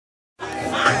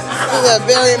is a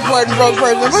very important broke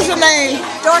person. What's your name?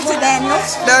 Dorothy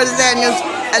Daniels. Dorothy Daniels.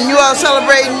 And you all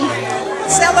celebrating?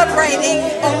 Celebrating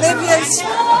Olivia's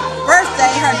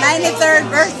birthday, her 93rd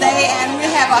birthday, and we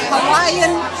have a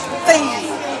Hawaiian theme.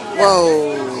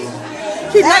 Whoa.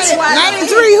 She's 93?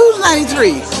 Who's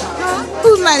 93? Huh?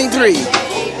 Who's 93?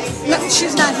 No,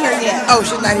 she's not here yet. Oh,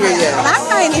 she's not here yet. But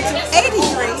I'm 83.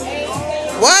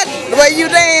 What? The way you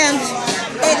dance?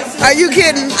 83. Are you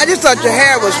kidding? I just thought your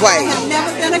hair was I white. have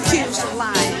never been accused of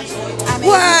lying.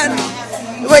 What?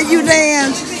 The way you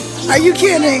dance? Are you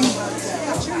kidding?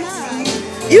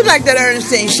 You like that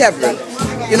Ernestine Shepherd.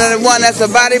 You know, the one that's a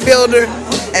bodybuilder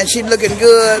and she's looking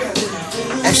good.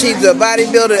 And she's a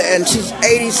bodybuilder and she's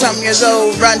 80-something years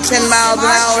old, run 10 miles an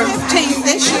hour. March 15th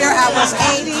this year, I was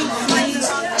 83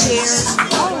 years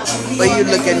old. But you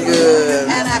looking good.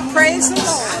 And I praise the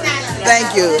Lord.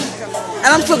 Thank you. And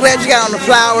I'm so glad you got on the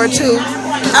flower too.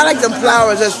 I like them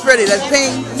flowers. That's pretty. That's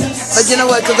pink. But you know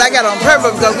what? Because I got on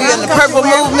purple because we're in the purple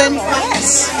movement.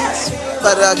 Yes.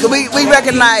 But we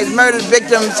recognize murdered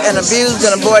victims and abused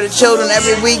and aborted children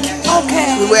every week.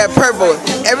 Okay. We wear purple.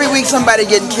 Every week somebody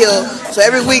getting killed. So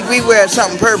every week we wear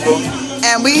something purple.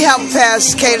 And we helped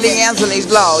pass Kaylee Anthony's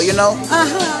law, you know?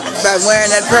 By wearing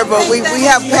that purple. We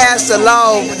have passed the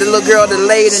law with the little girl that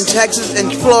laid in Texas and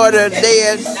Florida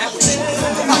dead.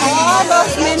 All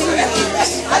those many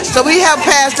years. So we have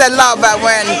passed that law by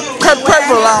wearing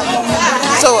purple on.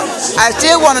 So I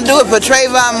still want to do it for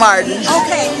Trayvon Martin.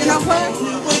 Okay, you know what?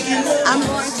 I'm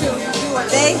going to do a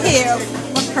day here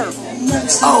with purple.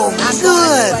 Oh,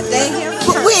 good. A day here with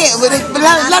purple. But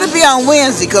let it be on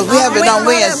Wednesday because we have it on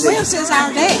Wednesday. Wednesday's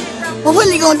our day. Well, when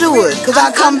are you going to do it? Because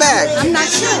I'll come back. I'm not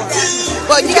sure.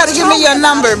 Well, you got to give me your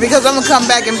number because I'm going to come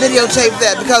back and videotape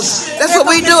that because that's what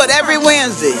we do it every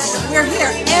Wednesday. We're here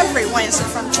every Wednesday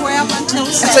from 12 until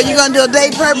 7. So you're going to do a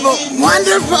day purple?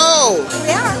 Wonderful.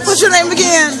 Yeah. What's your name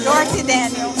again? Dorothy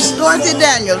Daniels. Dorothy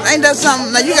Daniels. Ain't that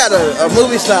something? Now, you got a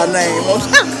movie star name.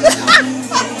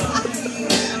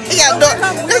 You got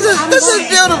this is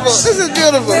beautiful. This is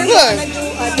beautiful. Look.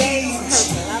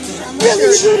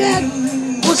 Really, you do that?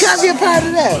 Well, can I be a part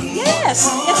of that? Yes.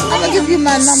 I'm going to give you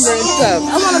my number and stuff.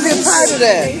 I want to be a part of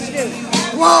that.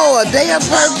 Whoa, a day of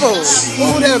purple.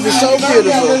 Oh, that would be so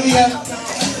beautiful.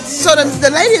 So the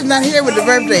lady is not here with the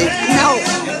birthday. No.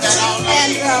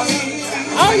 And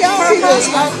all y'all people.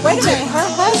 Wait a minute. Her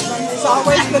husband is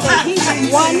always with her. He's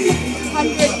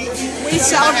 100. We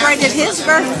celebrated his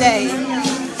birthday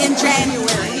in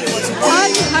January. He was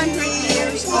 100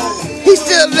 years old. He's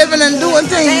still living and doing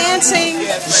things. Dancing.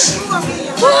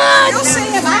 What? You'll see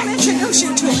him. I'll introduce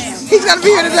you to him. He's going to be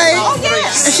here today? Oh,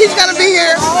 yes. And she's going to be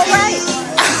here? All right.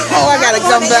 Oh, I got to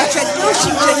come back. I want to introduce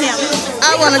you to him.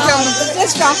 I want to come.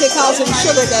 This jockey calls him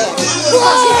Sugar Dad.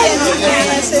 What?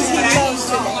 He says he loves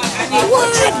today. What?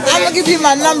 I'm going to give you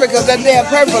my number because that day of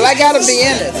purple. I got to be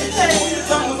in it.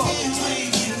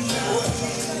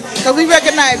 Because we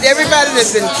recognize everybody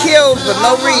that's been killed for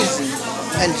no reason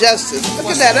and justice.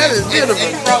 Look at that. That is beautiful.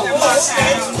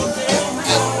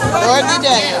 Dorothy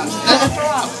Daniels.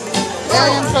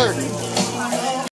 Very important.